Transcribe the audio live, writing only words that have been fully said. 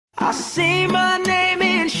I see my name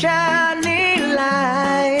in shining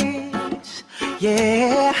lights.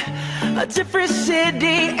 Yeah, a different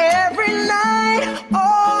city every night.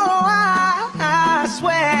 Oh, I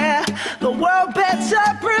swear the world better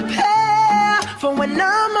prepare for when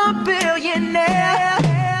I'm a billionaire.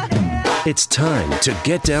 It's time to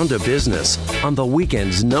get down to business on the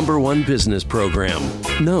weekend's #1 business program.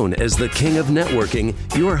 Known as the King of Networking,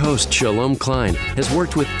 your host Shalom Klein has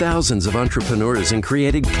worked with thousands of entrepreneurs and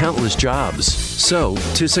created countless jobs. So,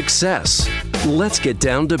 to success, let's get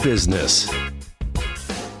down to business.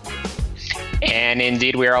 And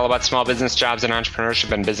indeed, we are all about small business, jobs, and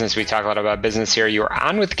entrepreneurship and business. We talk a lot about business here. You are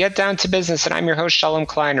on with Get Down to Business, and I'm your host, Shalom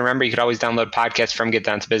Klein. Remember, you could always download podcasts from Get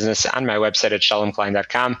Down to Business on my website at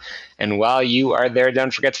shalomklein.com. And while you are there,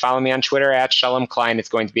 don't forget to follow me on Twitter at Shalom Klein. It's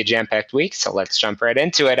going to be a jam-packed week, so let's jump right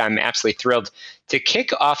into it. I'm absolutely thrilled to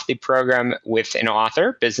kick off the program with an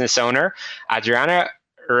author, business owner, Adriana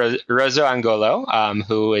Rozo Angolo,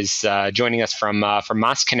 who is joining us from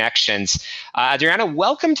Mas Connections. Adriana,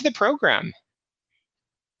 welcome to the program.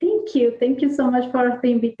 Thank you. Thank you so much for the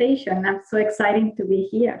invitation. I'm so excited to be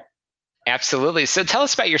here. Absolutely. So tell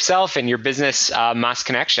us about yourself and your business, Mas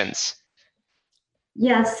Connections.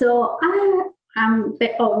 Yeah, so I am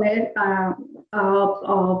the owner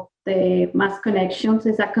of the Mas Connections.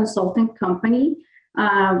 It's a consulting company.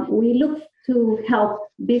 We look to help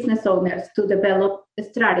business owners to develop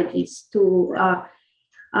strategies to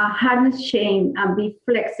harness change and be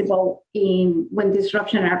flexible when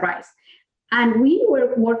disruption arises. And we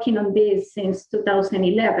were working on this since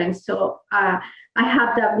 2011. So I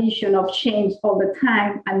have that vision of change all the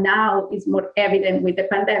time. And now it's more evident with the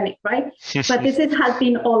pandemic, right? But this has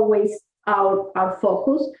been always our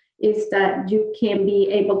focus, is that you can be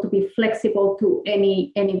able to be flexible to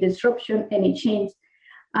any disruption, any change.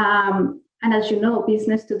 And as you know,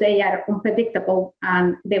 business today are unpredictable,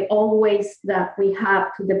 and the always that we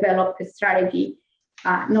have to develop a strategy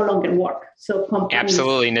no longer work. So companies...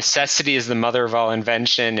 Absolutely. Necessity is the mother of all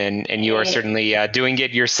invention, and you are certainly doing it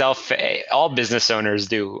yourself. All business owners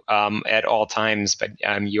do at all times, but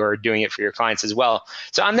you're doing it for your clients as well.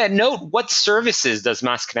 So on that note, what services does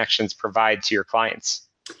Mas Connections provide to your clients?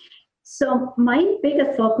 So my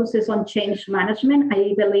biggest focus is on change management.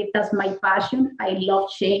 I believe that's my passion. I love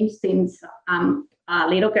change since I'm a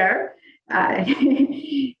little girl.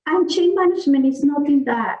 And change management is nothing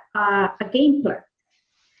that a game plan.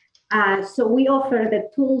 So we offer the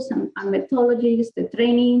tools and methodologies, the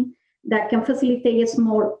training that can facilitate a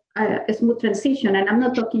smooth transition. And I'm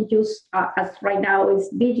not talking just as right now is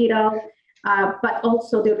digital, but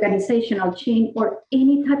also the organizational change or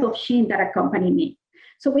any type of change that a company needs.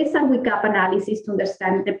 So we start with gap analysis to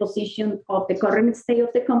understand the position of the current state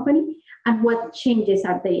of the company and what changes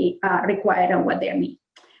are they required and what they need.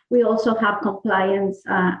 We also have compliance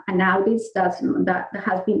and audits that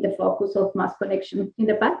has been the focus of Mas Connection in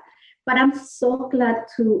the past. But I'm so glad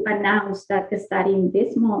to announce that starting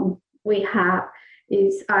this month, we have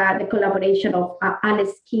the collaboration of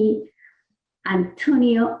Alex Key,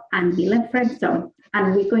 Antonio, and Dylan Fremstone.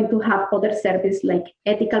 And we're going to have other services like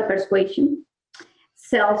ethical persuasion,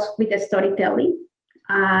 sales with the storytelling,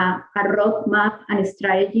 a roadmap and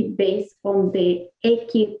strategy based on the 8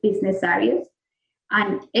 key business areas,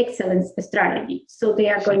 and excellence strategy. So they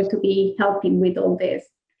are going to be helping with all this.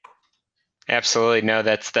 Absolutely. No,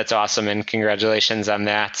 that's awesome. And congratulations on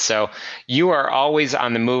that. So you are always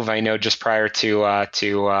on the move. I know just prior to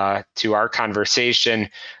our conversation,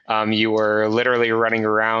 you were literally running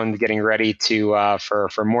around getting ready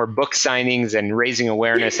for more book signings and raising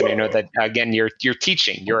awareness. And I know that, again, you're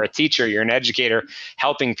teaching, you're a teacher, you're an educator,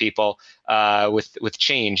 helping people with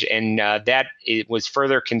change. And that it was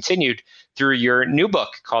further continued through your new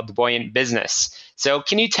book called The Buoyant Business. So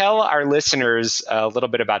can you tell our listeners a little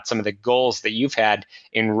bit about some of the goals that you've had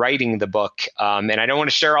in writing the book? And I don't want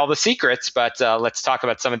to share all the secrets, but let's talk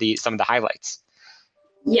about some of the highlights.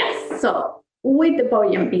 Yes. So with The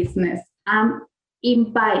Buoyant Business, I'm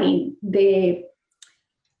inviting the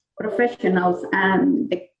professionals and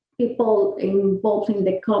the people involved in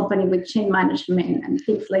the company with change management and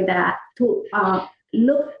things like that to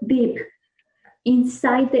look deep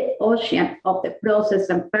inside the ocean of the process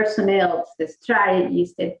and personnel, the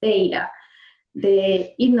strategies, the data,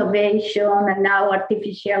 the innovation, and now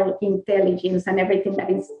artificial intelligence and everything that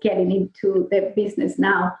is getting into the business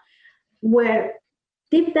now, where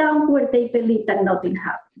deep down where they believe that nothing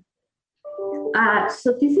happened.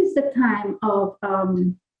 So this is the time of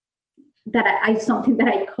something that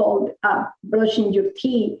I called brushing your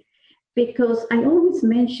teeth, because I always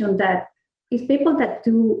mention that it's people that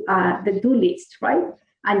do the do list, right?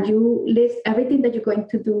 And you list everything that you're going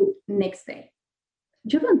to do next day.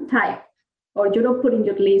 you don't type or you don't put in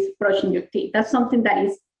your list brushing your teeth. That's something that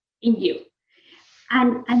is in you.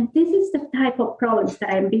 And this is the type of problems that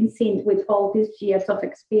I've been seeing with all these years of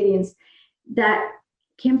experience that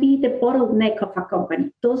can be the bottleneck of a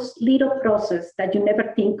company, those little processes that you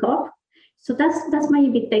never think of. So that's my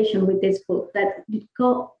invitation with this book, that you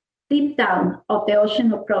go deep down of the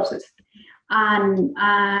ocean of process and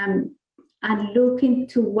look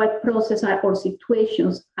into what process or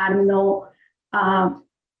situations are not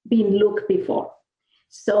being looked before.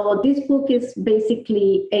 So this book is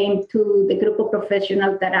basically aimed to the group of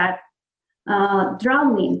professionals that are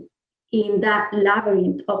drowning in that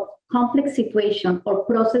labyrinth of complex situations or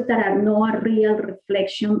processes that are not a real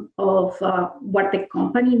reflection of what the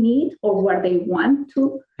company needs or what they want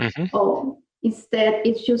to. Or instead,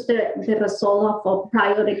 it's just the result of a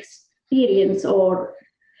prior experience or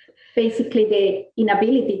basically the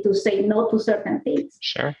inability to say no to certain things.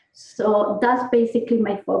 Sure. So that's basically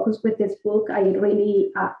my focus with this book. I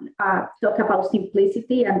really talk about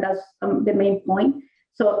simplicity, and that's the main point.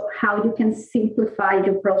 So how you can simplify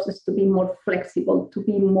your process to be more flexible, to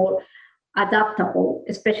be more adaptable,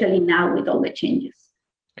 especially now with all the changes.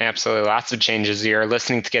 Absolutely. Lots of changes. You're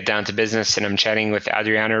listening to Get Down to Business, and I'm chatting with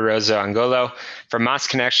Adriana Rosa Angolo from Moss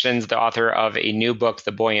Connections, the author of a new book,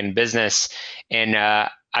 The Boy in Business. And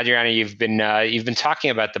Adriana, you've been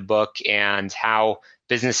talking about the book and how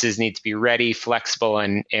businesses need to be ready, flexible,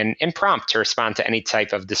 and prompt to respond to any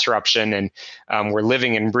type of disruption. And we're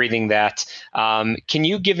living and breathing that. Can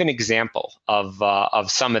you give an example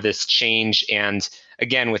of some of this change? And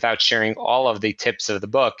again, without sharing all of the tips of the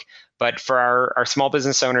book, but for our small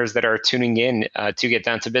business owners that are tuning in to Get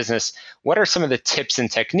Down to Business, what are some of the tips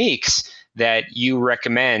and techniques that you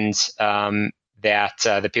recommend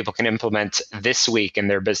that people can implement this week in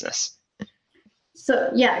their business?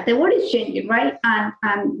 So yeah, the world is changing, right? And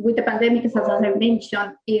with the pandemic, as I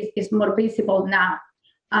mentioned, is more visible now.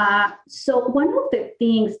 So one of the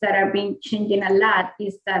things that are being changing a lot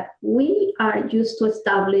is that we are used to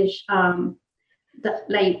establish the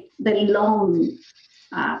long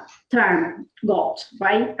term goals,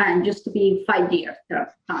 right? And just to be 5 year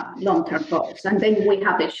long-term goals. And then we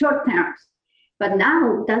have the short terms. But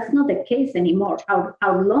now that's not the case anymore.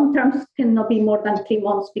 Our long terms cannot be more than 3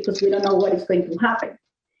 months because we don't know what is going to happen.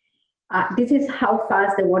 This is how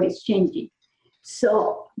fast the world is changing.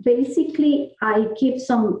 So basically, I give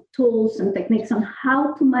some tools and techniques on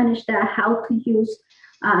how to manage that, how to use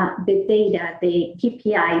the data, the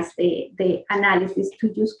KPIs, the analysis to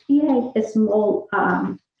just create a small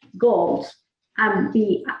goals and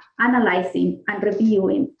be analyzing and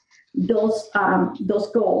reviewing those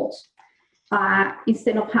goals.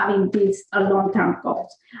 Instead of having these long-term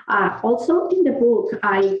goals. Also in the book,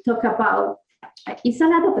 I talk about, it's a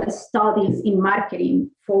lot of studies in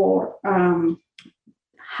marketing for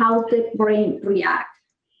how the brain reacts.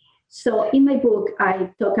 So in my book,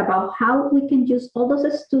 I talk about how we can use all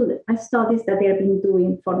those studies that they've been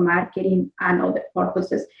doing for marketing and other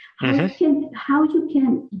purposes, how you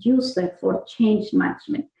can use them for change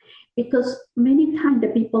management. Because many times the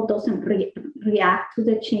people doesn't react to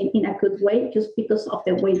the change in a good way just because of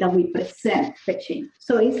the way that we present the change.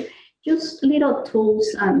 So it's just little tools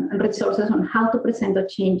and resources on how to present the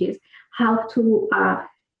changes, how to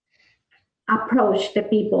approach the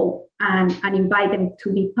people and invite them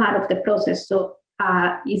to be part of the process. So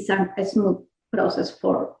it's a smooth process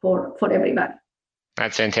for everybody.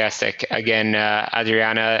 That's fantastic. Again,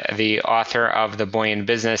 Adriana, the author of The Boy in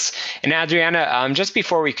Business. And Adriana, just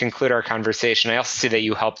before we conclude our conversation, I also see that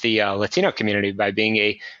you help the Latino community by being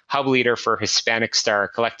a hub leader for Hispanic Star, a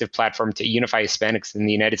collective platform to unify Hispanics in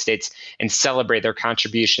the United States and celebrate their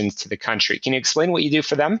contributions to the country. Can you explain what you do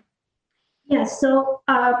for them? Yes, so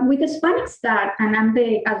with Hispanic Star, and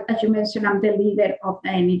as you mentioned, I'm the leader of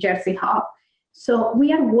the New Jersey Hub. So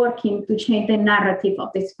we are working to change the narrative of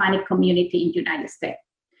the Hispanic community in the United States.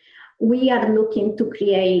 We are looking to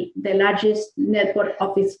create the largest network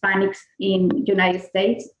of Hispanics in the United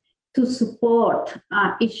States to support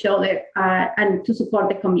each other and to support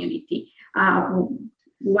the community.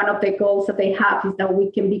 One of the goals that they have is that we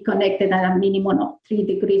can be connected at a minimum of 3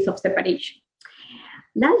 degrees of separation.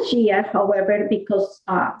 Last year, however, because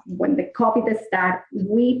when the COVID started,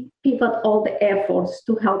 we pivot all the efforts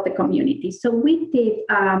to help the community. So we did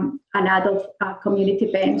a lot of community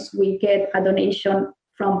events. We get a donation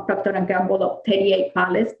from Procter & Gamble of 38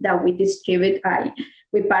 pallets that we distribute.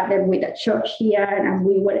 We partnered with a church here, and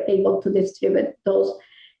we were able to distribute those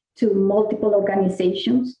to multiple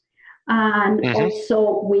organizations. And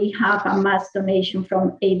also we have a mass donation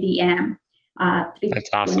from ADM That's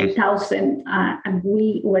awesome. 20,000, and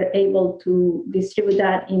we were able to distribute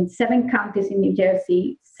that in 7 counties in New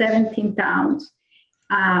Jersey, 17 towns,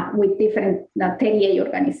 with different 38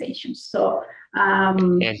 organizations. So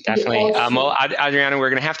yeah, definitely. Well, Adriana, we're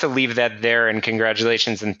going to have to leave that there, and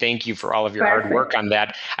congratulations and thank you for all of your hard work on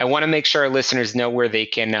that. I want to make sure our listeners know where they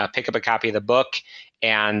can pick up a copy of the book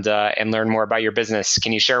and learn more about your business.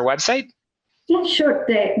 Can you share a website? Yeah, sure.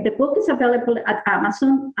 The book is available at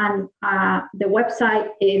Amazon, and the website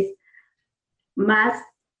is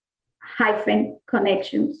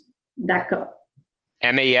mas-connections.com.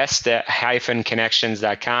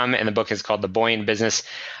 mas-connections.com, and the book is called The Buoyant Business.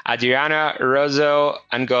 Adriana Orozco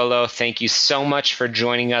Angolo, thank you so much for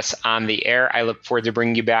joining us on the air. I look forward to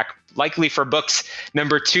bringing you back, likely for books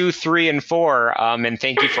number 2, 3, and 4. And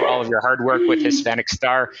thank you for all of your hard work with Hispanic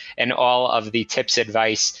Star and all of the tips,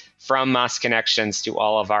 advice from Mas Connections to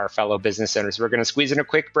all of our fellow business owners. We're going to squeeze in a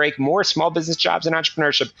quick break. More small business jobs and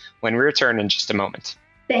entrepreneurship when we return in just a moment.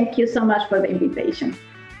 Thank you so much for the invitation.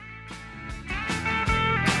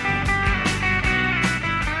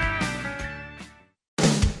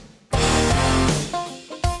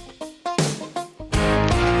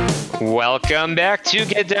 Welcome back to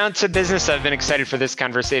Get Down to Business. I've been excited for this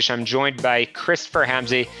conversation. I'm joined by Christopher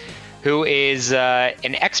Hamzy, who is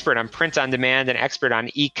an expert on print on demand, an expert on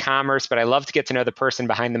e-commerce, but I love to get to know the person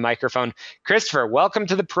behind the microphone. Christopher, welcome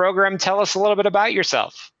to the program. Tell us a little bit about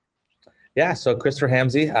yourself. Yeah, so Christopher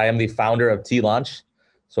Hamzy, I am the founder of T-Launch.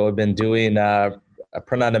 So I've been doing a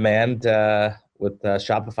print on demand with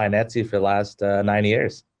Shopify and Etsy for the last 9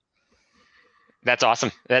 years. That's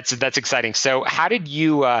awesome. That's exciting. So how did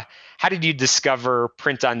you discover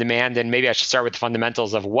print on demand? And maybe I should start with the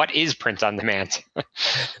fundamentals of what is print on demand.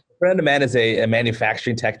 Print on demand is a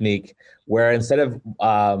manufacturing technique where instead of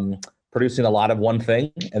producing a lot of one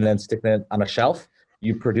thing and then sticking it on a shelf,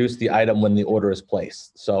 you produce the item when the order is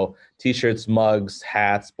placed. So t-shirts, mugs,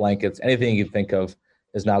 hats, blankets, anything you think of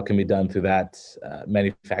is now can be done through that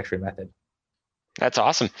manufacturing method. That's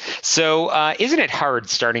awesome. So isn't it hard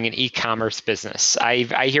starting an e-commerce business?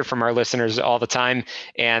 I hear from our listeners all the time,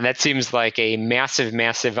 and that seems like a massive,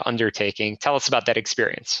 massive undertaking. Tell us about that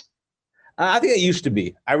experience. I think it used to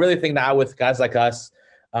be. I really think now with guys like us,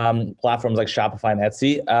 platforms like Shopify and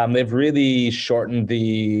Etsy, they've really shortened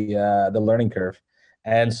the learning curve.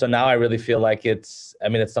 And so now I really feel like it's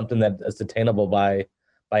something that is attainable by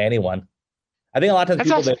anyone. I think a lot of times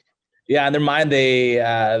people, awesome. In their mind, they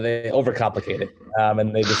overcomplicate it,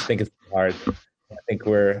 and they just think it's hard. I think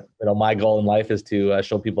my goal in life is to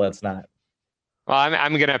show people it's not. Well,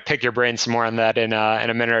 I'm going to pick your brain some more on that in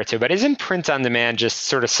a minute or two. But isn't print on demand just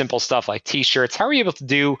sort of simple stuff like T-shirts? How are you able to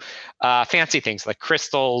do fancy things like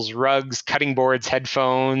crystals, rugs, cutting boards,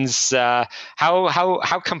 headphones? How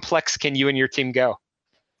complex can you and your team go?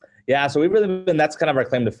 Yeah, so we've really been. That's kind of our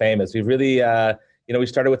claim to fame. Is we've really we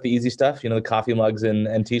started with the easy stuff, the coffee mugs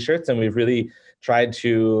and T-shirts, and we've really tried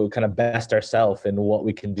to kind of best ourselves in what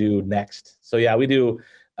we can do next. So yeah, we do,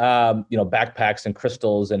 backpacks and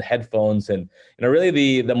crystals and headphones, and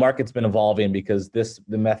really the market's been evolving because the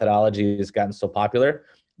methodology has gotten so popular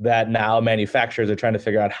that now manufacturers are trying to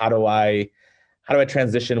figure out how do I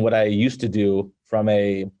transition what I used to do from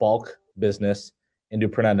a bulk business into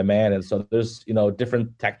print on demand. And so there's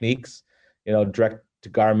different techniques, direct to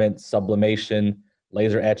garment, sublimation,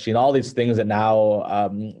 laser etching, all these things that now,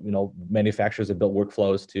 manufacturers have built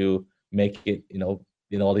workflows to make it,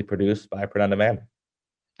 produced by print on demand.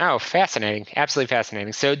 Oh, fascinating. Absolutely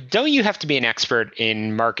fascinating. So don't you have to be an expert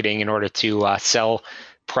in marketing in order to sell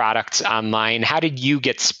products online? How did you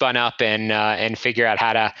get spun up and figure out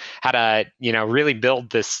how to really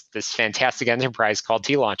build this fantastic enterprise called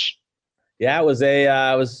T-Launch? Yeah, it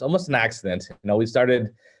was almost an accident. We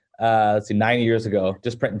started 9 years ago,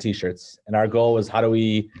 just printing T-shirts. And our goal was how do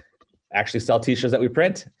we actually sell T-shirts that we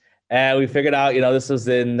print? And we figured out, this was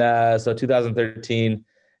in 2013.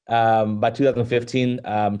 By 2015,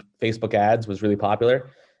 Facebook ads was really popular,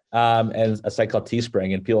 and a site called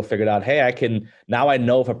Teespring. And people figured out, hey, I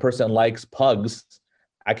know if a person likes pugs,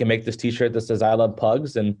 I can make this T-shirt that says I love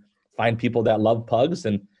pugs and find people that love pugs,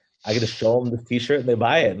 and I can just show them this T-shirt and they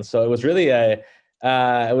buy it. And so it was really it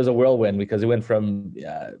was a whirlwind because it went from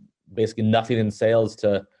basically nothing in sales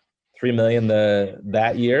to 3 million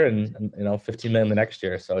that year and 15 million the next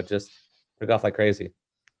year. So it just took off like crazy.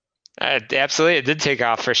 Absolutely, it did take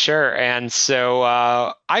off for sure. And so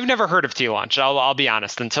I've never heard of T-Launch. I'll be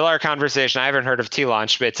honest. Until our conversation, I haven't heard of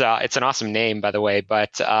T-Launch. But it's an awesome name, by the way.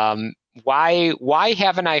 But why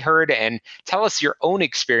haven't I heard? And tell us your own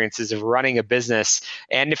experiences of running a business.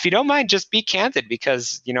 And if you don't mind, just be candid,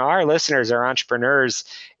 because our listeners are entrepreneurs,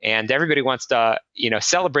 and everybody wants to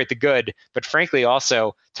celebrate the good, but frankly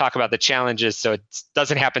also talk about the challenges so it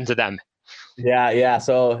doesn't happen to them. Yeah.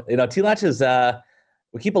 So T-Launch is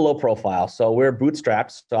we keep a low profile. So we're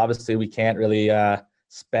bootstrapped. So obviously we can't really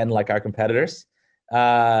spend like our competitors.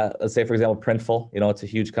 Let's say, for example, Printful. It's a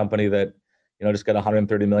huge company that just got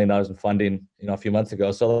 $130 million in funding, a few months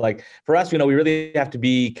ago. So like for us, we really have to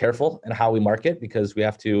be careful in how we market, because we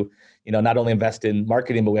have to, not only invest in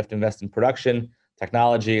marketing, but we have to invest in production,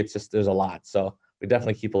 technology. It's just, there's a lot. So we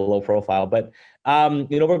definitely keep a low profile, but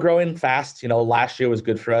we're growing fast. Last year was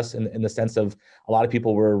good for us in the sense of a lot of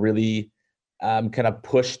people were really kind of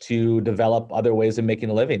pushed to develop other ways of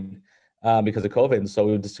making a living because of COVID. And so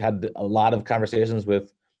we just had a lot of conversations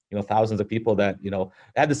with, thousands of people that,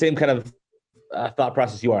 had the same kind of thought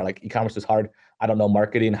process you are. Like, e-commerce is hard. I don't know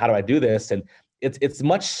marketing. How do I do this? And it's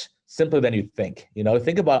much simpler than you think.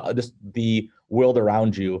 Think about just the world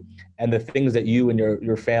around you and the things that you and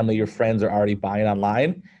your family, your friends are already buying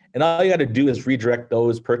online. And all you got to do is redirect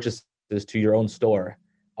those purchases to your own store,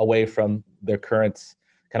 away from their current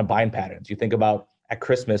kind of buying patterns. You think about at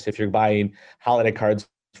Christmas, if you're buying holiday cards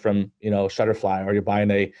from Shutterfly, or you're buying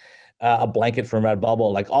a blanket from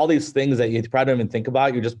Redbubble, like all these things that you probably don't even think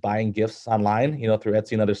about. You're just buying gifts online, through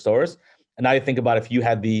Etsy and other stores. And now you think about if you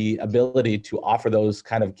had the ability to offer those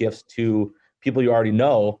kind of gifts to people you already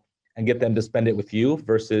know and get them to spend it with you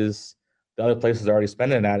versus the other places are already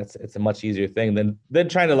spending that. It's a much easier thing than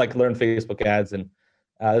trying to like learn Facebook ads. And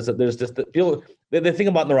there's just the people, they think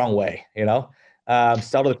about it in the wrong way,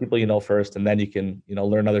 sell to the people first, and then you can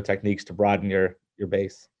learn other techniques to broaden your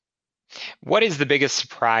base. What is the biggest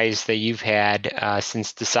surprise that you've had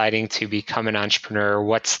since deciding to become an entrepreneur?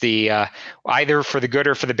 What's the either for the good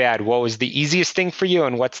or for the bad? What was the easiest thing for you,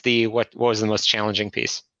 and what was the most challenging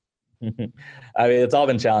piece? I mean, it's all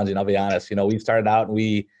been challenging. I'll be honest. We started out and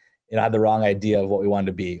we had the wrong idea of what we wanted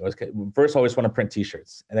to be. It was first, I always want to print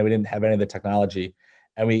T-shirts, and then we didn't have any of the technology,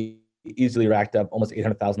 and we easily racked up almost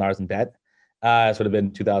 $800,000 in debt. It would have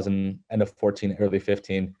been 2014, early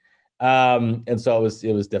 15. And so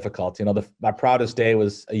it was difficult. My proudest day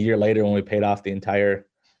was a year later when we paid off the entire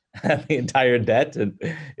debt, and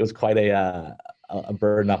it was quite a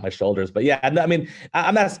burden off my shoulders. But yeah, I mean,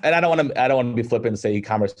 I'm not, and I don't want to be flippant and say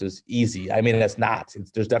e-commerce is easy. I mean, it's not.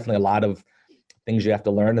 There's definitely a lot of things you have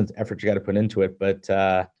to learn and effort you got to put into it. But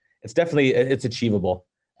it's achievable.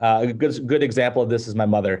 A good example of this is my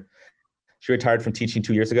mother. She retired from teaching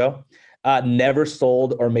 2 years ago. Never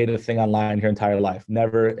sold or made a thing online her entire life.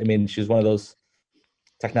 Never. I mean, she's one of those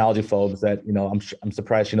technology phobes that, I'm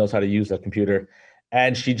surprised she knows how to use a computer.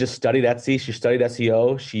 And she just studied Etsy. She studied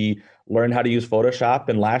SEO. She learned how to use Photoshop.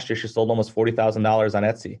 And last year she sold almost $40,000 on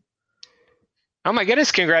Etsy. Oh my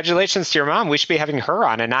goodness, congratulations to your mom. We should be having her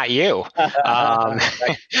on and not you. Man,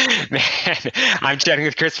 I'm chatting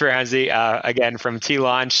with Chris Ramsey, again, from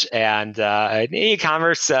T-Launch and an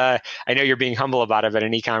e-commerce. I know you're being humble about it, but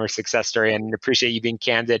an e-commerce success story, and appreciate you being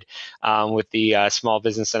candid with the small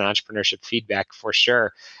business and entrepreneurship feedback for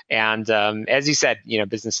sure. And as you said,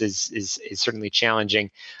 business is certainly challenging.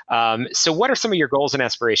 So what are some of your goals and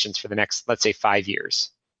aspirations for the next, let's say, 5 years?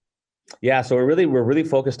 Yeah, so we're really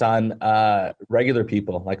focused on regular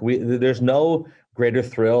people. Like there's no greater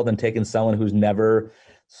thrill than taking someone who's never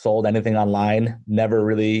sold anything online, never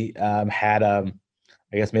really had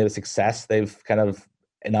made a success. They've kind of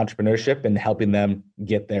in entrepreneurship and helping them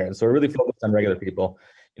get there. And so we're really focused on regular people,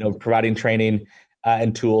 providing training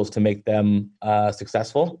and tools to make them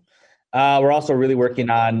successful. We're also really working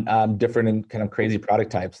on different and kind of crazy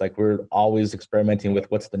product types. Like we're always experimenting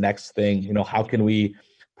with what's the next thing. How can we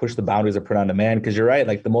push the boundaries of print on demand? Because you're right,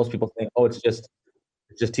 like the most people think, oh, it's just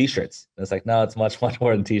T-shirts. And it's like, no, it's much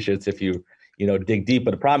more than T-shirts if you dig deep. But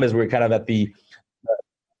the problem is we're kind of at the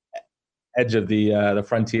edge of the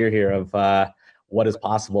frontier here of what is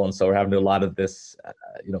possible, and so we're having to do a lot of this,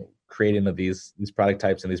 creating of these product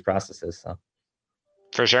types and these processes. So.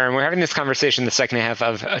 For sure. And we're having this conversation the second half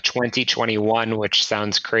of 2021, which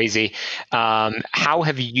sounds crazy. How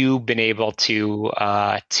have you been able to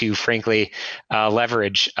frankly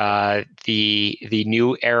leverage the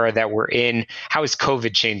new era that we're in? How has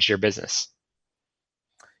COVID changed your business?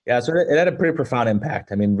 Yeah, so it had a pretty profound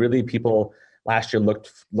impact. I mean, really, people last year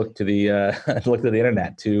looked to the looked to the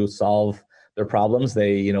internet to solve their problems.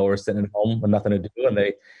 They were sitting at home with nothing to do, and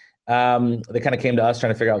they kind of came to us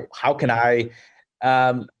trying to figure out, how can I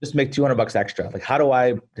just make $200 extra? Like, how do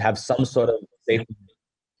I have some sort of safety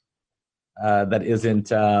that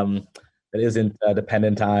isn't that isn't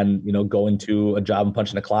dependent on, going to a job and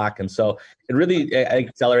punching a clock. And so it really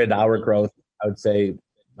accelerated our growth, I would say,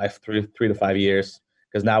 by 3 to 5 years,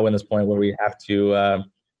 because now we're in this point where we have to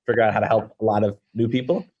figure out how to help a lot of new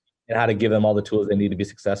people and how to give them all the tools they need to be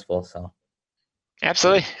successful. So.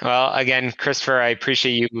 Absolutely. Well, again, Christopher, I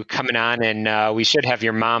appreciate you coming on, and we should have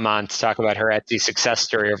your mom on to talk about her Etsy success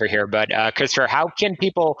story over here. But Christopher, how can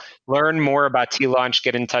people learn more about T-Launch,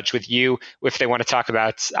 get in touch with you if they want to talk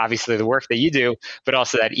about, obviously, the work that you do, but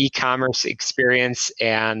also that e-commerce experience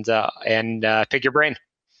and pick your brain?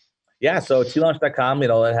 Yeah, so tlaunch.com,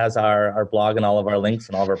 it has our blog and all of our links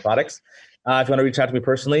and all of our products. If you want to reach out to me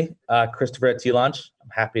personally, Christopher at T-Launch, I'm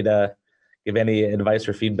happy to give any advice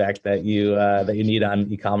or feedback that you need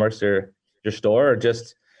on e-commerce or your store, or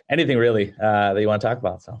just anything really that you want to talk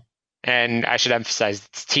about. So, and I should emphasize,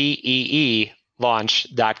 it's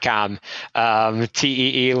TEElaunch.com.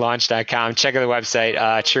 TEElaunch.com. Check out the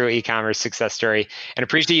website, true e-commerce success story. And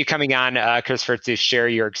appreciate you coming on, Christopher, to share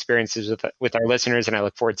your experiences with our listeners, and I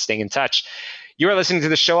look forward to staying in touch. You are listening to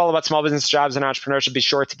the show all about small business, jobs, and entrepreneurship. Be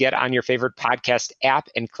sure to get on your favorite podcast app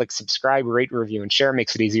and click subscribe, rate, review, and share. It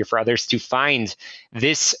makes it easier for others to find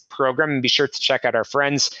this program. And be sure to check out our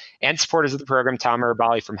friends and supporters of the program, Tom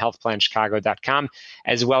Urabali from healthplanchicago.com,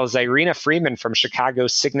 as well as Irina Freeman from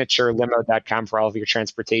ChicagoSignatureLimo.com for all of your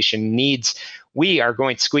transportation needs. We are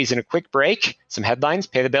going to squeeze in a quick break, some headlines,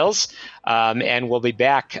 pay the bills, and we'll be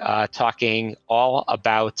back talking all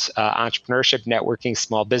about entrepreneurship, networking,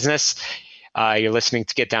 small business. You're listening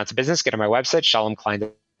to Get Down to Business. Get on my website,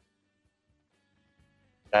 shalomklein.com,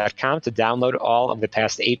 to download all of the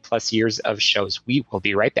past 8+ years of shows. We will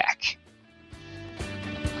be right back.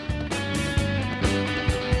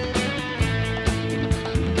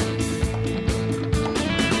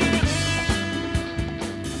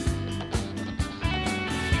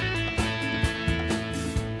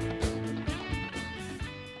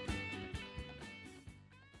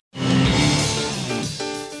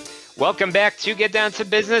 Welcome back to Get Down to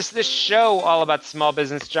Business, the show all about small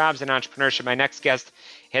business, jobs, and entrepreneurship. My next guest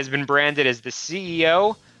has been branded as the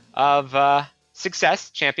CEO of Success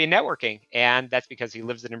Champion Networking, and that's because he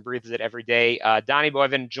lives it and breathes it every day. Donnie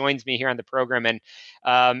Boivin joins me here on the program, and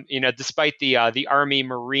despite the Army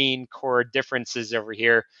Marine Corps differences over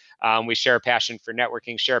here, we share a passion for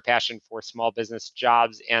networking, share a passion for small business,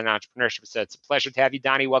 jobs, and entrepreneurship. So it's a pleasure to have you,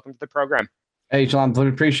 Donnie. Welcome to the program. Hey, Shalom,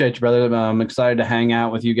 appreciate you, brother. I'm excited to hang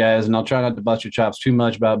out with you guys, and I'll try not to bust your chops too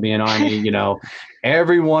much about being Army.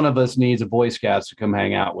 Every one of us needs a Boy Scouts to come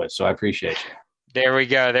hang out with, so I appreciate you. There we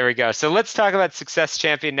go. So let's talk about Success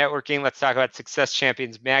Champion Networking. Let's talk about Success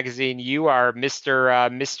Champions Magazine. You are Mr.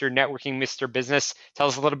 Networking, Mr. Business. Tell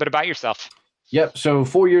us a little bit about yourself. Yep. So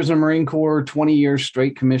 4 years in the Marine Corps, 20 years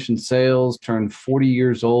straight commission sales, turned 40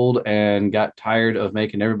 years old and got tired of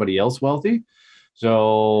making everybody else wealthy.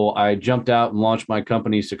 So I jumped out and launched my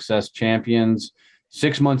company, Success Champions.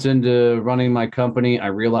 6 months into running my company, I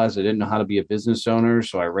realized I didn't know how to be a business owner.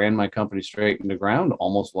 So I ran my company straight in the ground,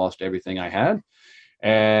 almost lost everything I had.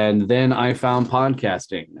 And then I found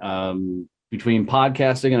podcasting. Between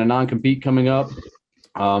podcasting and a non-compete coming up,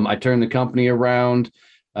 I turned the company around.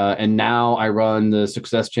 And now I run the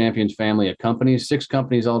Success Champions family of companies, 6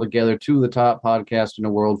 companies altogether, 2 of the top podcasts in the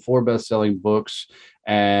world, 4 best-selling books,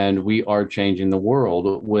 and we are changing the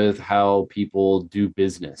world with how people do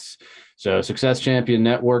business. So Success Champion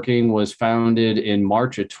Networking was founded in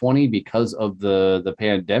March of 20 because of the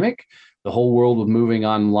pandemic. The whole world was moving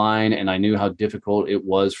online, and I knew how difficult it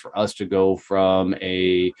was for us to go from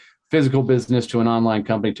a physical business to an online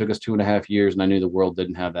company. It took us 2.5 years, and I knew the world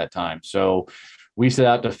didn't have that time. So we set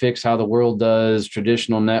out to fix how the world does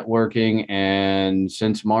traditional networking. And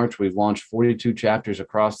since March, we've launched 42 chapters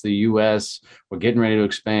across the US. We're getting ready to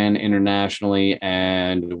expand internationally,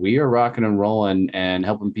 and we are rocking and rolling and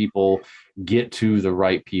helping people get to the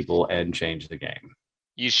right people and change the game.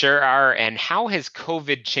 You sure are. And how has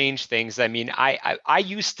COVID changed things? I mean,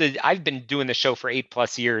 I've been doing the show for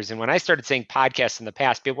 8+ years. And when I started saying podcasts in the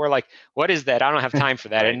past, people were like, what is that? I don't have time for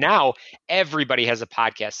that. And now everybody has a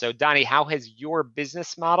podcast. So Donnie, how has your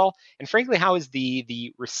business model, and frankly, how has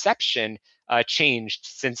the reception changed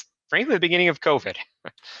since, frankly, the beginning of COVID?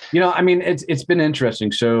 It's been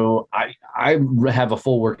interesting. So I have a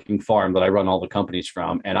full working farm that I run all the companies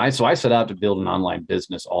from. And I set out to build an online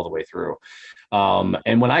business all the way through.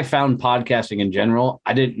 And when I found podcasting in general,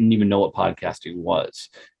 I didn't even know what podcasting was.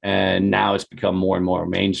 And now it's become more and more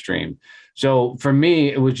mainstream. So for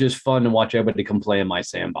me, it was just fun to watch everybody come play in my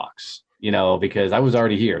sandbox, because I was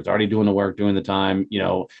already here. I was already doing the work, doing the time,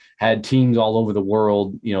 had teams all over the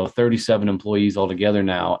world, 37 employees altogether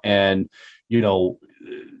now. And,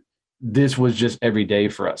 this was just every day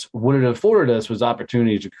for us. What it afforded us was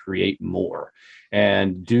opportunity to create more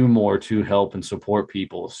and do more to help and support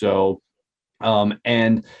people. So,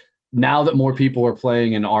 and now that more people are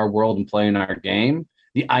playing in our world and playing our game,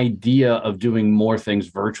 the idea of doing more things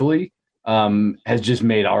virtually has just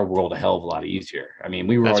made our world a hell of a lot easier. I mean,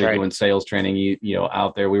 we were already doing sales training,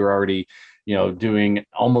 out there. We were already, doing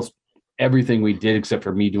almost everything we did except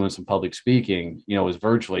for me doing some public speaking, was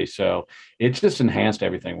virtually. So it's just enhanced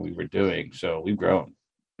everything we were doing. So we've grown.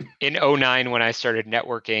 In 2009, when I started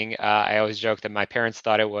networking, I always joke that my parents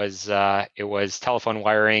thought it was telephone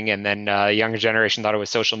wiring, and then the younger generation thought it was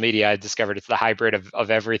social media. I discovered it's the hybrid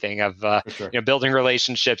of everything, of building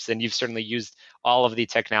relationships, and you've certainly used all of the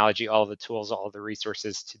technology, all of the tools, all of the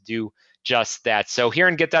resources to do just that. So here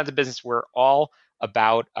in Get Down to Business, we're all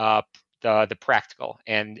about the practical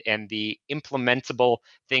and the implementable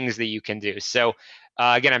things that you can do. So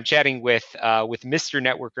again, I'm chatting with Mr.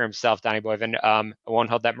 Networker himself, Donnie Boivin. I won't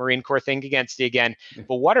hold that Marine Corps thing against you again,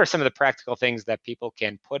 but what are some of the practical things that people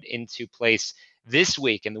can put into place this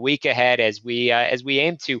week and the week ahead as we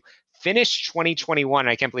aim to finish 2021?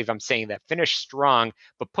 I can't believe I'm saying that, finish strong,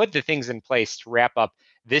 but put the things in place to wrap up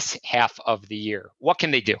this half of the year. What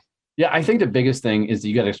can they do? Yeah, I think the biggest thing is that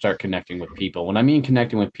you got to start connecting with people. When I mean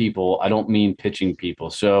connecting with people, I don't mean pitching people.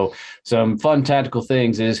 So some fun tactical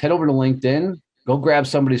things is head over to LinkedIn, go grab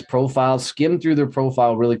somebody's profile, skim through their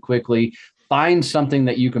profile really quickly, find something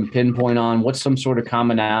that you can pinpoint on. What's some sort of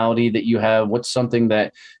commonality that you have? What's something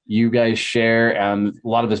that you guys share? A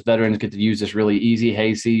lot of us veterans get to use this really easy.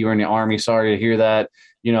 Hey, see, you're in the Army. Sorry to hear that.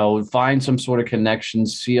 Find some sort of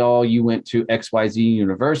connections. See, you went to XYZ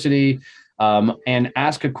University. And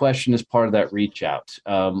ask a question as part of that reach out.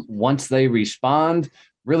 Once they respond,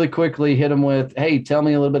 really quickly hit them with, hey, tell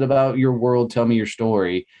me a little bit about your world, tell me your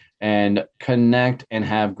story, and connect and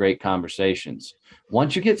have great conversations.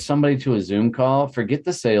 Once you get somebody to a Zoom call, forget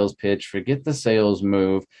the sales pitch, forget the sales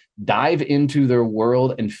move, dive into their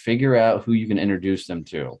world and figure out who you can introduce them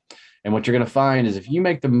to. And what you're going to find is if you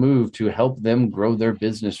make the move to help them grow their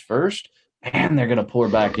business first, man, they're going to pour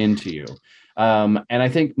back into you. And I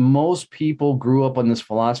think most people grew up on this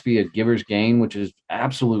philosophy of giver's gain, which is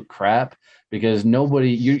absolute crap, because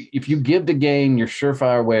if you give to gain, you're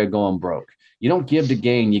surefire way of going broke. You don't give to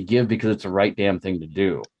gain, you give because it's the right damn thing to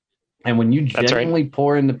do. And when you genuinely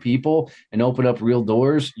pour into people and open up real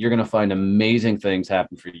doors, you're going to find amazing things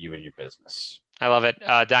happen for you and your business. I love it.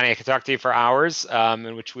 Donnie, I could talk to you for hours,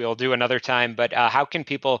 in which we'll do another time, but how can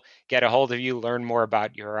people get a hold of you, learn more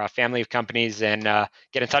about your family of companies, and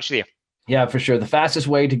get in touch with you? Yeah, for sure. The fastest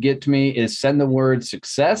way to get to me is send the word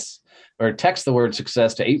success or text the word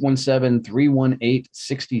success to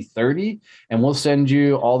 817-318-6030. And we'll send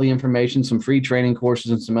you all the information, some free training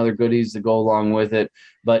courses and some other goodies that go along with it.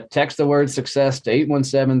 But text the word success to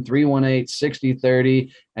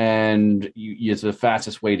 817-318-6030. And it's the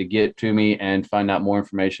fastest way to get to me and find out more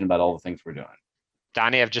information about all the things we're doing.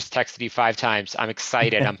 Donnie, I've just texted you 5 times. I'm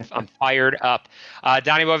excited. I'm fired up.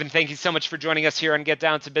 Donnie Boivin, thank you so much for joining us here on Get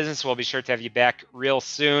Down to Business. We'll be sure to have you back real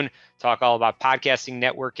soon. Talk all about podcasting,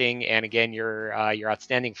 networking, and again, your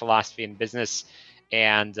outstanding philosophy in business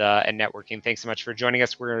and networking. Thanks so much for joining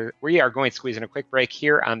us. We are going to squeeze in a quick break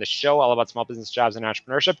here on the show, all about small business, jobs, and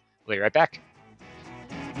entrepreneurship. We'll be right back.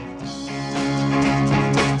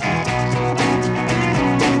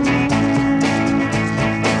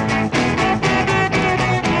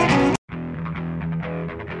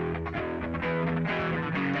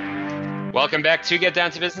 Welcome back to Get Down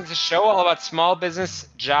to Business, a show all about small business,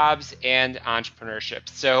 jobs, and entrepreneurship.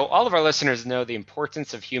 So all of our listeners know the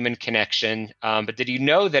importance of human connection, but did you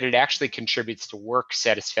know that it actually contributes to work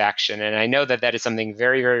satisfaction? And I know that that is something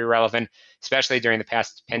very, very relevant, especially during the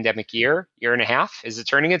past pandemic year and a half. Is it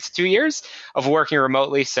turning into 2 years of working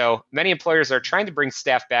remotely? So many employers are trying to bring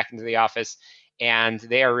staff back into the office, and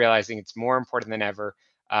they are realizing it's more important than ever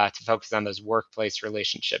to focus on those workplace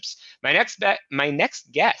relationships. My next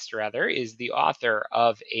guest is the author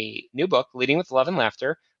of a new book, Leading with Love and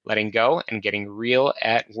Laughter, Letting Go and Getting Real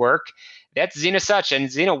at Work. That's Zena Such. And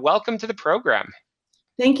Zena, welcome to the program.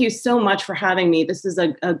 Thank you so much for having me. This is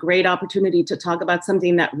a great opportunity to talk about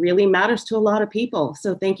something that really matters to a lot of people.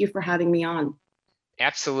 So thank you for having me on.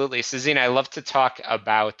 Absolutely. So Zena, I love to talk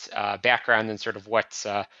about background and sort of what's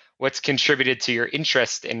contributed to your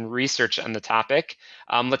interest in research on the topic.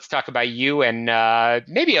 Let's talk about you and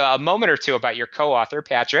maybe a moment or two about your co-author,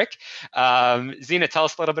 Patrick. Zena, tell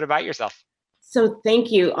us a little bit about yourself. So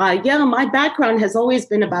thank you. Yeah, my background has always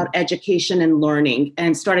been about education and learning,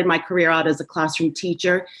 and started my career out as a classroom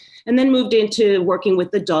teacher and then moved into working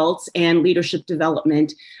with adults and leadership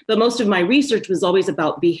development. But most of my research was always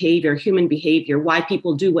about behavior, human behavior, why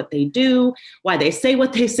people do what they do, why they say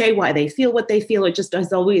what they say, why they feel what they feel. It just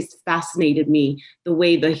has always fascinated me, the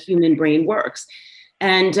way the human brain works.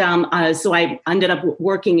 And so I ended up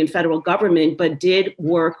working in federal government, but did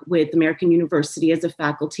work with American University as a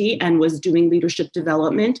faculty and was doing leadership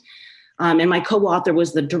development. And my co-author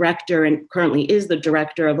was the director and currently is the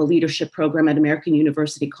director of a leadership program at American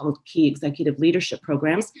University called Key Executive Leadership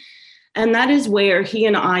Programs. And that is where he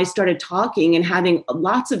and I started talking and having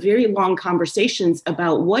lots of very long conversations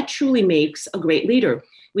about what truly makes a great leader.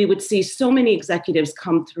 We would see so many executives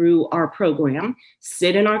come through our program,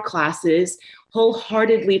 sit in our classes,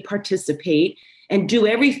 wholeheartedly participate, and do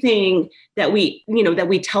everything that we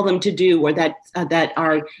tell them to do, or that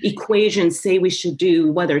our equations say we should do,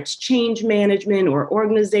 whether it's change management or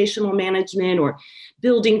organizational management or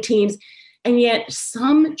building teams. And yet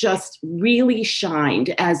some just really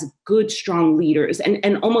shined as good, strong leaders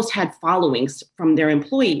and almost had followings from their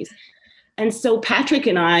employees. And so Patrick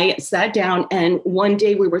and I sat down, and one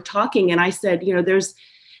day we were talking, and I said, there's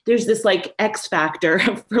this like X factor,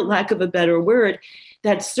 for lack of a better word,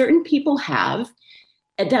 that certain people have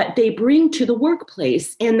that they bring to the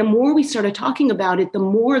workplace. And the more we started talking about it, the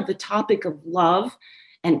more the topic of love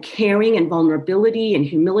and caring and vulnerability and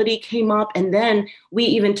humility came up. And then we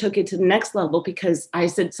even took it to the next level, because I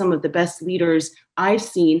said some of the best leaders I've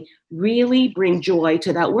seen really bring joy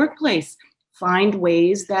to that workplace. Find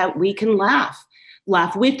ways that we can laugh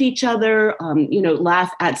with each other,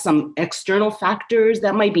 laugh at some external factors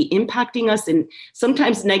that might be impacting us in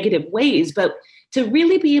sometimes negative ways, but to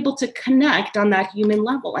really be able to connect on that human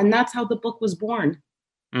level. And that's how the book was born.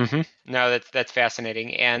 Mm-hmm. No, that's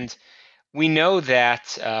fascinating. And we know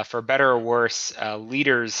that for better or worse,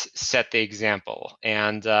 leaders set the example.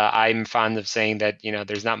 And I'm fond of saying that you're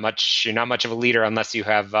not much of a leader unless you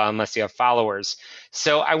have followers.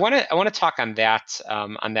 So I want to talk on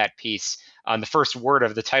that piece. The first word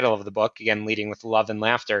of the title of the book, again, Leading with Love and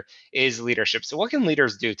Laughter, is leadership. So what can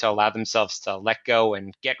leaders do to allow themselves to let go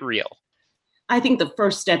and get real? I think the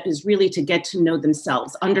first step is really to get to know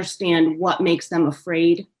themselves, understand what makes them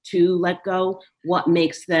afraid to let go, what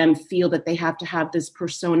makes them feel that they have to have this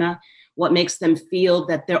persona, what makes them feel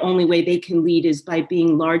that their only way they can lead is by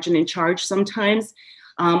being large and in charge sometimes,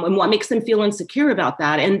 and what makes them feel insecure about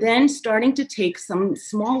that. And then starting to take some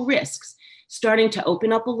small risks, starting to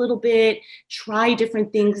open up a little bit, try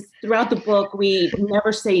different things. Throughout the book, we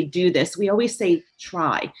never say do this. We always say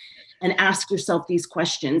try and ask yourself these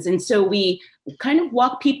questions. And so we kind of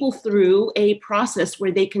walk people through a process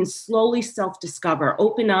where they can slowly self-discover,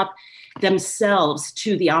 open up themselves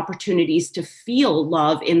to the opportunities to feel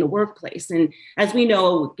love in the workplace. And as we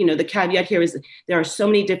know, the caveat here is there are so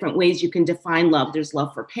many different ways you can define love. There's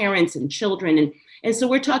love for parents and children. And so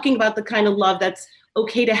we're talking about the kind of love that's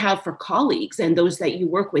okay to have for colleagues and those that you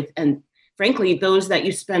work with, and frankly, those that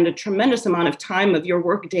you spend a tremendous amount of time of your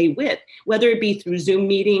workday with, whether it be through Zoom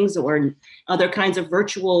meetings or other kinds of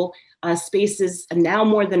virtual spaces. And now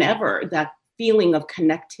more than ever, that feeling of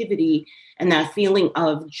connectivity and that feeling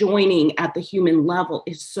of joining at the human level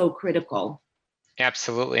is so critical.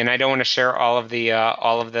 Absolutely. And I don't want to share all of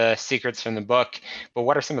the secrets from the book, but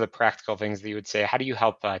what are some of the practical things that you would say? How do you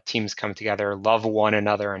help teams come together, love one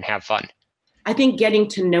another, and have fun? I think getting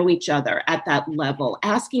to know each other at that level,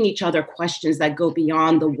 asking each other questions that go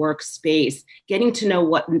beyond the workspace, getting to know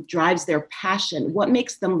what drives their passion, what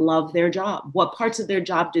makes them love their job, what parts of their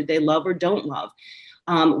job do they love or don't love,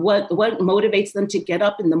 what motivates them to get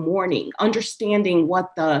up in the morning, understanding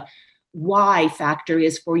what the why factor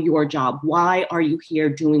is for your job. Why are you here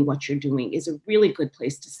doing what you're doing is a really good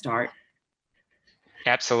place to start.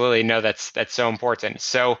 Absolutely. No, that's so important.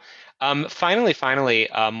 So finally,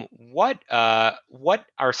 what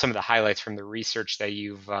are some of the highlights from the research that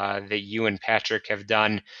you and Patrick have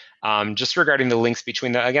done, just regarding the links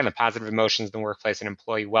between the positive emotions in the workplace and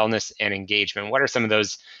employee wellness and engagement? What are some of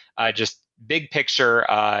those just big picture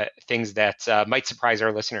things that might surprise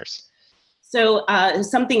our listeners? So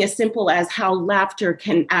something as simple as how laughter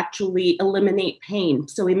can actually eliminate pain.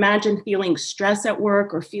 So imagine feeling stress at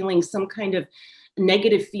work or feeling some kind of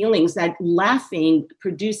negative feelings, that laughing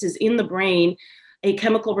produces in the brain a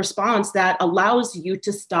chemical response that allows you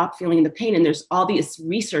to stop feeling the pain. And there's all this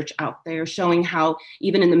research out there showing how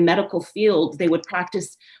even in the medical field, they would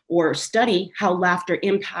practice or study how laughter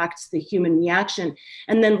impacts the human reaction.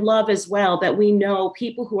 And then love as well, that we know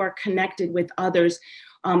people who are connected with others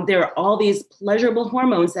There are all these pleasurable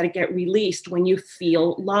hormones that get released when you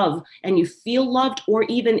feel love and you feel loved or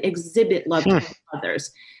even exhibit love to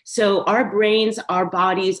others. So our brains, our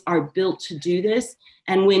bodies are built to do this.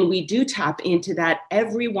 And when we do tap into that,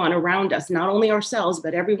 everyone around us, not only ourselves,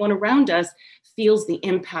 but everyone around us feels the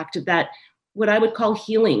impact of that, what I would call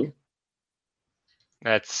healing.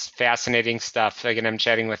 That's fascinating stuff. Again, I'm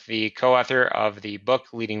chatting with the co-author of the book,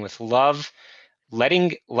 Leading with Love,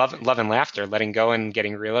 Love and Laughter, Letting Go and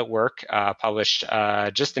Getting Real at Work, published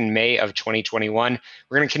just in May of 2021.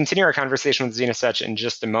 We're going to continue our conversation with Zena Such in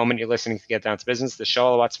just a moment. You're listening to Get Down to Business, the show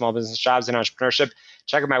all about small business, jobs, and entrepreneurship.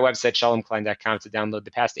 Check out my website, shalomklein.com, to download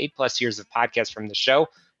the past 8+ years of podcasts from the show.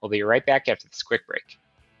 We'll be right back after this quick break.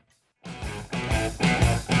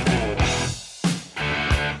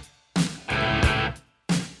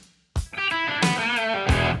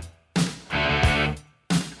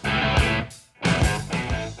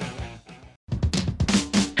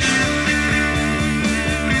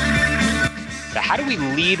 How do we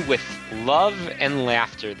lead with love and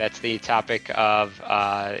laughter? That's the topic of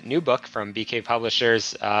a new book from BK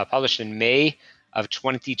Publishers, published in May of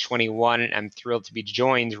 2021. I'm thrilled to be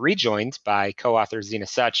rejoined by co-author Zena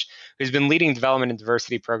Such, who's been leading development and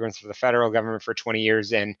diversity programs for the federal government for 20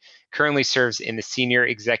 years and currently serves in the Senior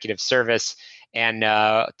Executive Service. And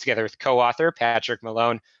together with co-author Patrick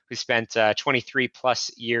Malone, who spent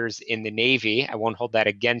 23+ years in the Navy. I won't hold that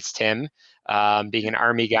against him, being an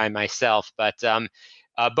Army guy myself, but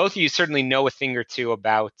both of you certainly know a thing or two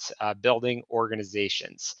about building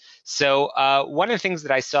organizations. So one of the things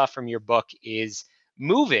that I saw from your book is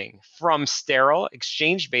moving from sterile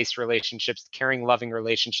exchange-based relationships to caring, loving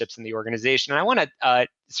relationships in the organization. And I want to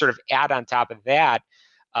sort of add on top of that,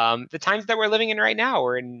 the times that we're living in right now.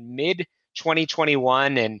 We're in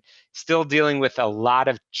mid-2021 and still dealing with a lot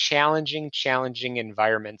of challenging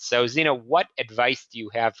environments. So Zena, what advice do you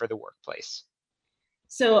have for the workplace?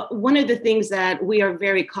 So one of the things that we are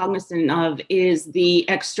very cognizant of is the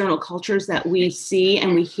external cultures that we see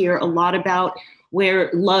and we hear a lot about, where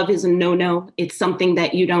love is a no-no. It's something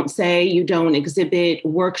that you don't say, you don't exhibit.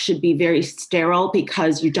 Work should be very sterile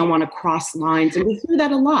because you don't want to cross lines. And we hear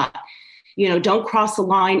that a lot. You know, don't cross a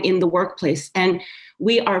line in the workplace. And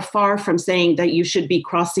we are far from saying that you should be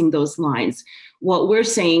crossing those lines. What we're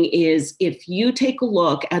saying is, if you take a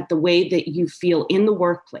look at the way that you feel in the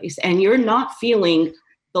workplace and you're not feeling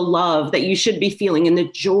the love that you should be feeling and the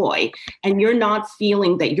joy, and you're not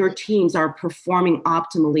feeling that your teams are performing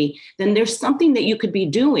optimally, then there's something that you could be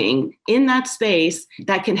doing in that space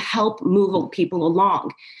that can help move people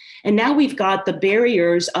along. And now we've got the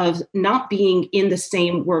barriers of not being in the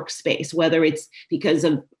same workspace, whether it's because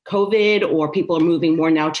of COVID or people are moving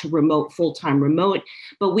more now to remote, full-time remote,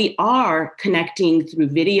 but we are connecting through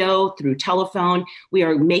video, through telephone. We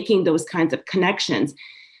are making those kinds of connections.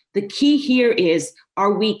 The key here is,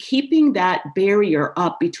 are we keeping that barrier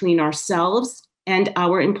up between ourselves and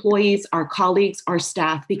our employees, our colleagues, our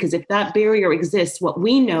staff? Because if that barrier exists, what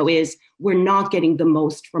we know is we're not getting the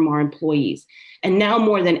most from our employees. And now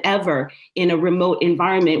more than ever in a remote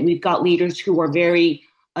environment, we've got leaders who are very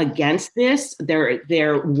against this.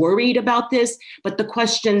 They're worried about this. But the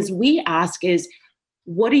questions we ask is,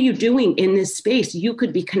 what are you doing in this space? You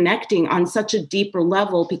could be connecting on such a deeper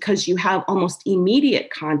level because you have almost immediate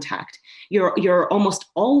contact. You're almost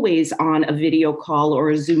always on a video call or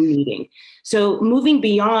a Zoom meeting. So moving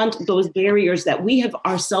beyond those barriers that we have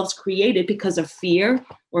ourselves created because of fear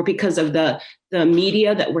or because of the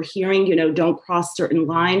media that we're hearing, don't cross certain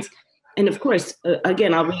lines. And of course,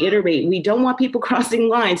 again, I'll reiterate, we don't want people crossing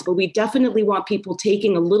lines, but we definitely want people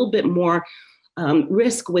taking a little bit more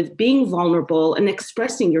risk with being vulnerable and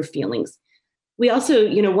expressing your feelings. We also,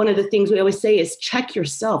 one of the things we always say is check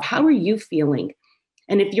yourself. How are you feeling?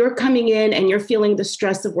 And if you're coming in and you're feeling the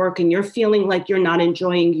stress of work and you're feeling like you're not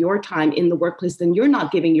enjoying your time in the workplace, then you're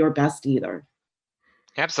not giving your best either.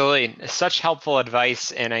 Absolutely. Such helpful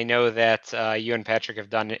advice. And I know that you and Patrick have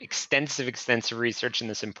done extensive research in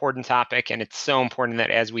this important topic. And it's so important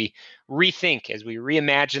that as we rethink, as we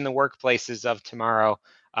reimagine the workplaces of tomorrow,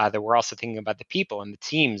 that we're also thinking about the people and the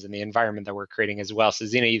teams and the environment that we're creating as well. So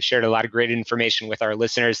Zena, you've shared a lot of great information with our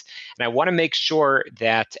listeners, and I want to make sure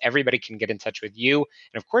that everybody can get in touch with you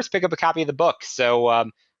and of course pick up a copy of the book. So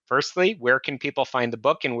firstly, where can people find the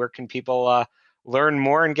book and where can people learn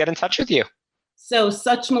more and get in touch with you? So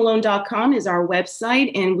suchmalone.com is our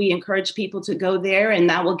website, and we encourage people to go there, and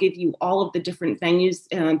that will give you all of the different venues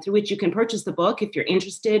through which you can purchase the book. If you're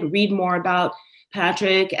interested, read more about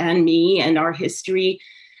Patrick and me and our history.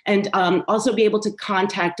 and also be able to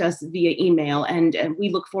contact us via email. And we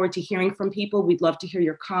look forward to hearing from people. We'd love to hear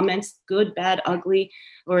your comments, good, bad, ugly.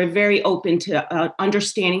 We're very open to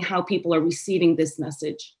understanding how people are receiving this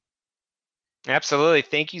message. Absolutely.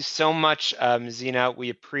 Thank you so much, Zena. We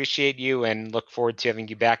appreciate you and look forward to having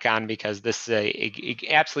you back on, because this is a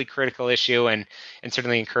absolutely critical issue, and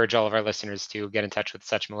certainly encourage all of our listeners to get in touch with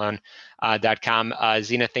SuchMalone.com.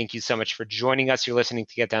 Zena, thank you so much for joining us. You're listening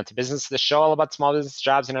to Get Down to Business, the show all about small business,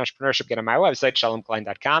 jobs, and entrepreneurship. Get on my website,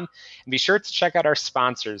 ShalomKlein.com, and be sure to check out our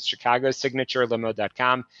sponsors,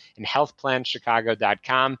 ChicagoSignatureLimo.com and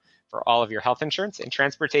HealthPlanChicago.com, for all of your health insurance and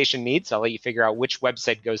transportation needs. I'll let you figure out which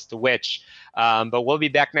website goes to which. But we'll be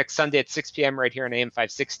back next Sunday at 6 p.m. right here on AM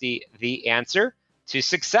 560, The Answer to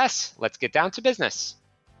Success. Let's get down to business.